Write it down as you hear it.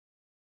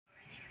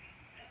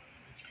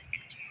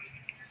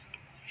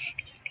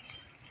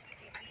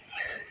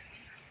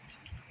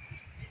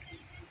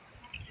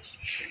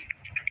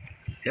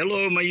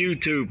Hello, my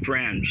YouTube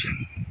friends.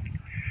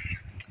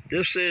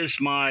 This is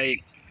my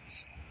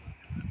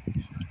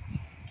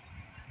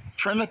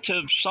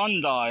primitive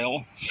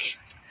sundial.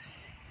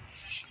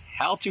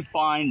 How to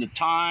find the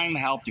time,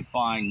 how to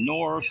find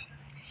north,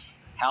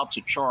 how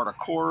to chart a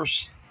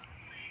course.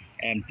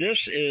 And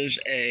this is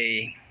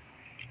a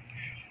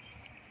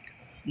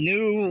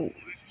new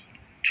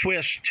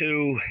twist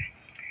to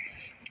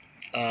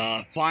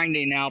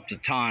finding out the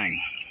time.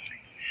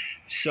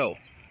 So,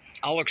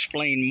 I'll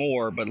explain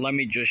more, but let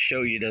me just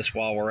show you this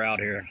while we're out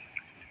here.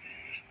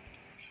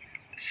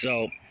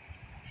 So,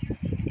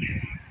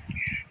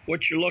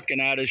 what you're looking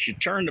at is you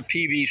turn the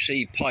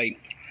PVC pipe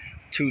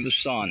to the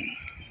sun.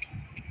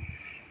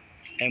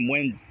 And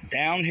when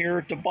down here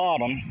at the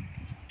bottom,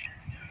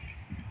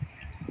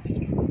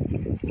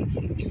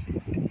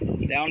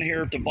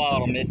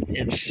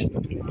 it's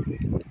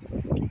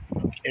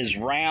as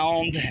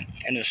round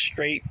and as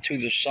straight to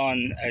the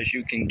sun as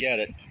you can get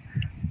it.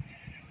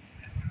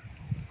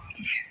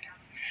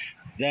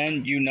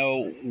 Then you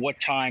know what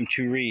time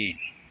to read.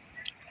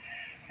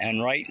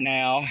 And right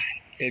now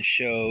it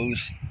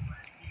shows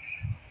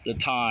the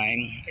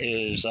time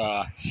is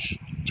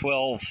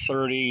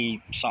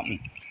 12:30 something,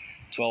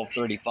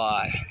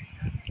 12:35.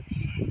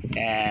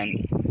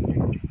 And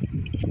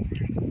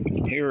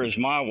here is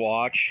my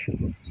watch,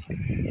 and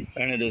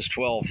it is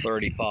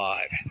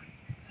 12:35.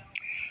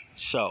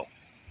 So,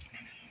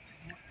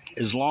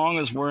 as long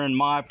as we're in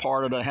my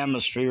part of the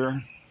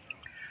hemisphere,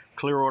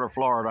 Clearwater,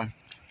 Florida,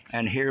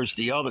 and here's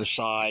the other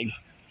side,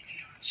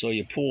 so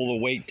you pull the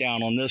weight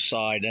down on this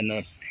side, and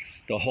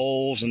the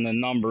holes and the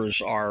numbers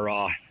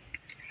are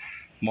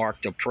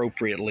marked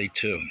appropriately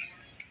too.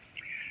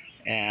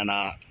 And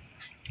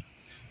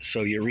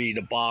so you read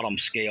the bottom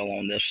scale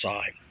on this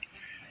side.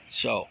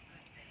 So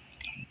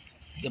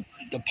the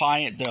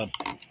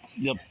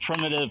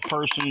primitive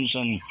persons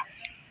and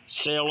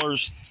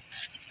sailors,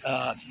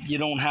 you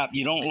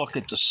don't look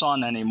at the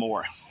sun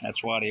anymore.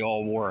 That's why they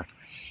all wore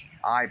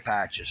eye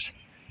patches.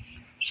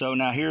 So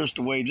now here's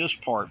the way this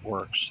part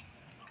works.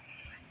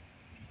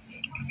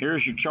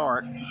 Here's your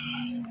chart.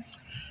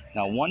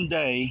 Now one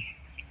day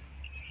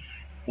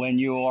when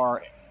you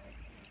are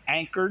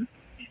anchored,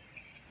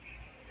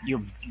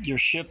 your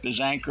ship is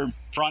anchored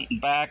front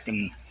and back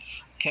and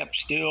kept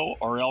still,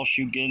 or else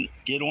you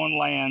get on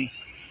land,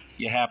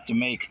 you have to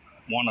make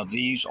one of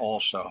these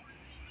also.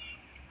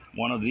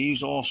 One of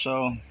these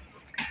also,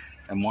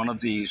 and one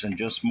of these, and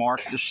just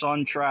mark the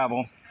sun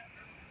travel.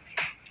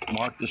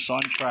 Mark the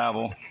sun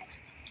travel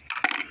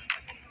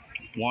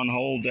one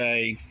whole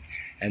day,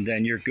 and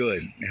then you're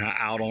good. Now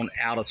out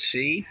at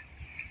sea,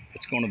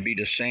 it's going to be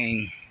the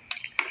same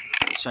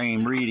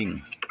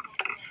reading.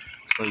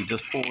 So you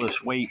just pull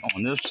this weight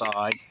on this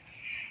side,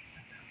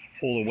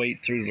 pull the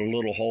weight through the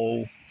little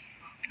hole,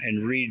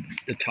 and read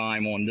the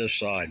time on this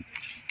side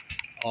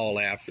all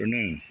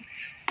afternoon.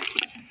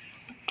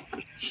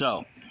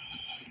 So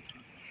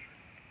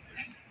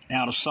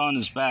now the sun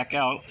is back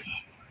out.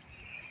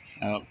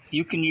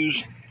 You can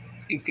use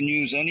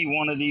any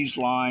one of these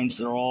lines.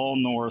 They're all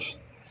north,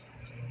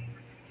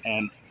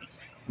 and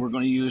we're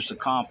going to use the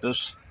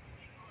compass.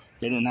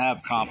 They didn't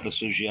have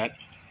compasses yet,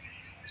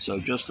 so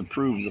just to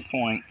prove the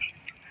point,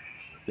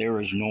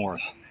 there is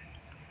north.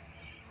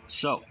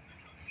 So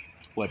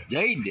what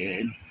they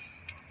did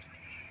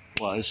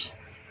was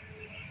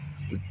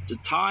the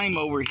time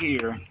over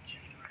here,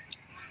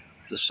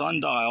 the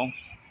sundial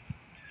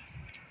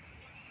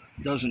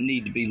doesn't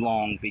need to be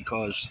long,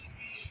 because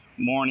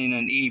morning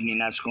and evening,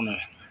 that's going to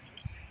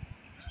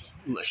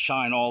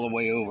shine all the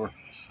way over.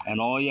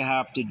 And all you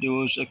have to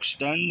do is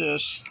extend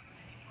this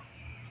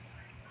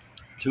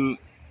to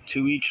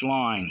each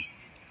line.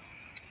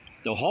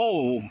 The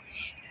whole,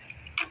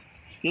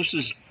 this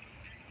is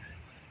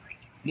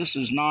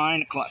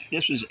 9 o'clock,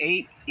 this is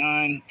 8,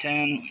 9,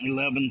 10,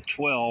 11,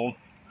 12,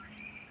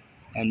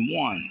 and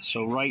 1.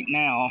 So right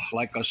now,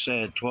 like I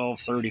said,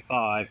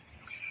 12:35,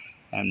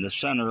 and the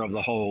center of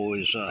the hole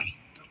is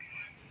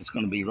it's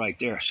going to be right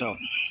there. So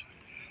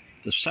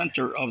the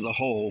center of the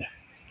hole,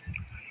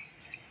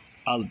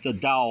 the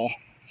dowel,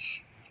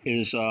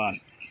 is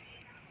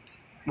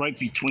right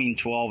between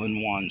 12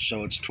 and 1,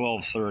 so it's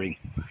 12:30.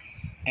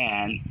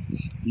 And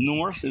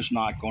north is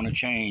not going to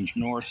change.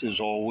 North is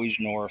always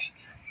north,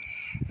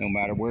 no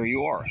matter where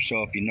you are.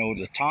 So if you know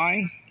the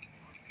time,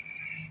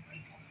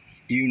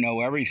 you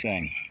know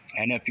everything.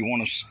 And if you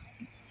want to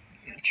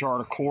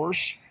chart a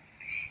course,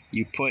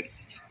 you put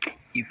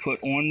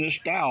on this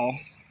dowel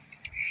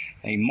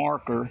a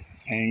marker,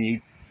 and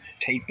you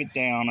tape it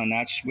down, and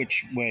that's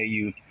which way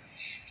you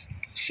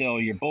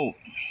sail your boat.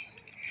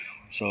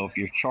 So if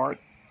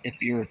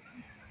you're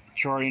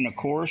charting a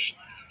course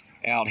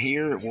out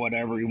here,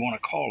 whatever you want to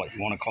call it,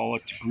 you want to call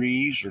it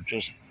degrees, or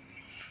just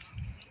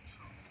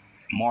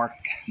mark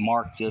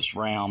this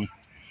round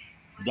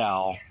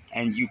dowel,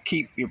 and you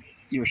keep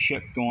your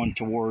ship going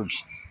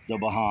towards the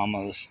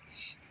Bahamas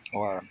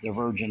or the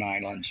Virgin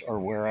Islands or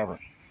wherever.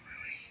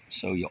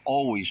 So you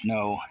always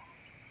know.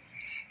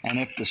 And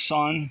if the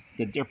sun,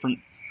 the different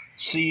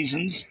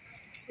seasons,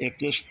 if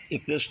this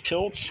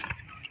tilts,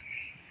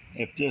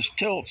 if this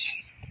tilts,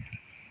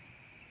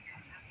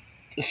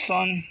 the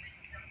sun,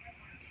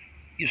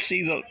 you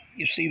see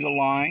the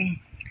line,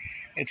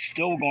 it's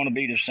still going to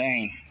be the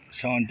same.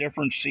 So in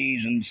different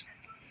seasons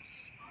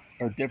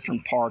or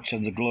different parts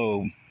of the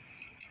globe,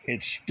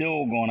 it's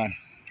still going to,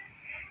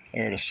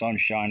 there, the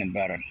sun's shining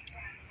better.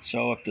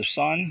 So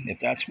if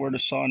that's where the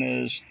sun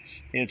is,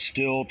 it's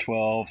still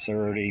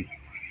 12:30,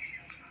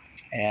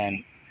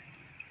 and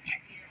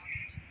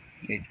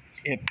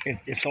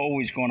it's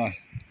always going to,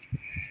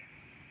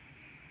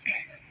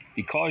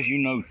 because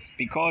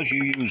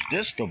you use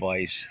this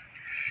device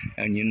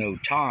and you know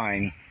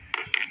time,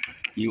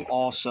 you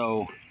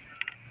also,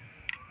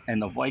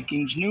 and the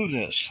Vikings knew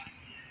this,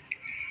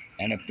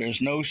 and if there's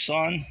no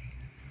sun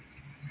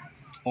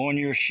on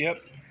your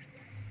ship,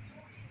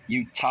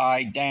 you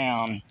tie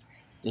down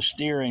the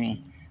steering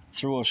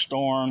through a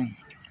storm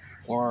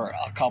or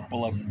a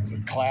couple of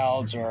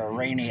clouds or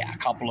a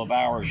couple of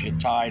hours. You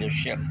tie the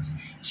ship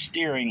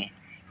steering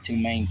to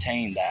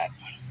maintain that.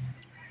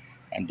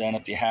 And then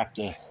if you have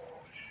to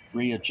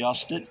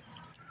readjust it,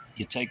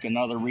 you take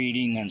another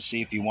reading and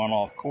see if you went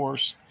off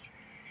course,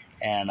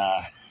 and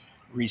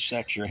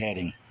reset your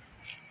heading.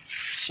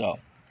 So,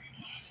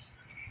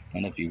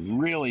 and if you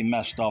really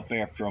messed up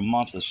after a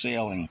month of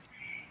sailing,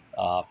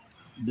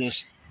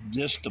 this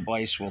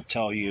device will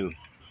tell you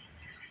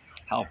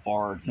how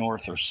far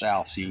north or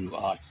south you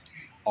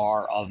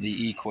are of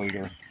the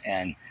equator,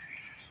 and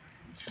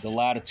the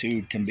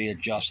latitude can be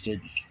adjusted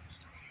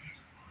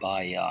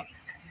by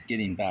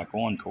getting back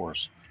on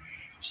course.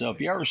 So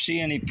if you ever see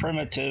any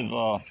primitive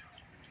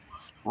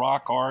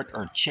rock art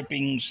or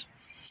chippings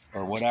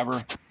or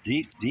whatever,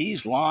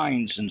 these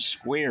lines and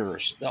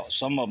squares,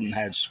 some of them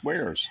had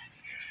squares,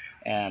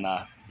 and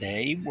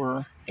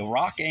the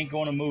rock ain't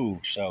going to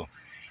move, so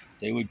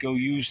they would go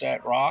use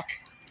that rock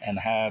and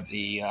have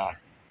the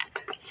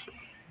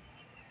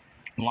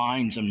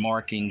lines and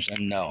markings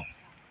and know.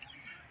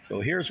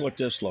 So here's what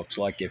this looks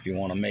like if you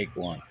want to make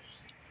one.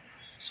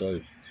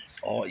 So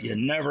you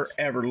never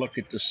ever look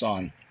at the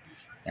sun,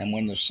 and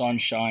when the sun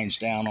shines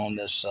down on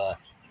this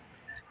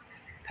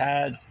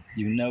pad,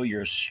 you know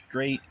you're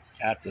straight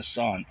at the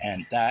sun,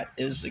 and that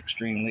is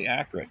extremely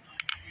accurate.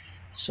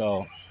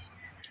 So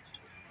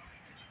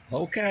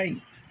okay,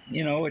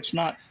 you know, it's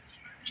not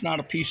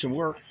a piece of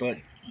work, but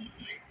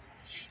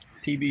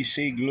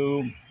PVC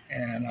glue,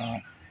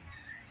 and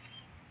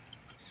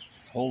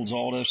holds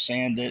all this,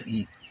 sand it,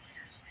 and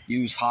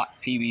use hot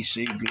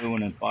PVC glue,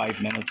 and in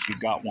 5 minutes you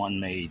got one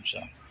made.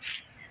 So,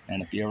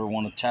 and if you ever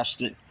want to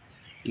test it,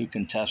 you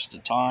can test the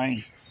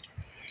time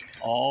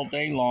all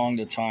day long.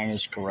 The time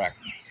is correct.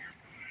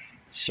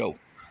 So,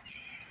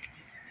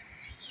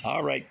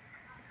 all right,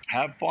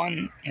 have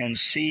fun and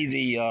see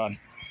the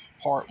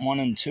part 1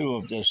 and 2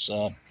 of this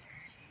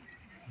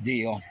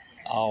deal.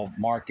 I'll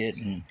mark it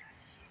and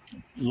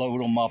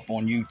load them up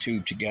on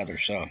YouTube together.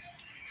 So,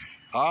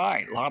 all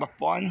right, a lot of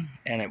fun,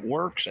 and it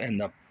works,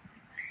 and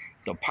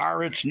the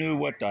pirates knew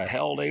what the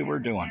hell they were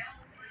doing,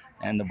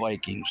 and the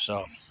Vikings.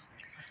 So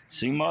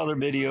see my other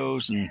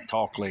videos and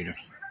talk later.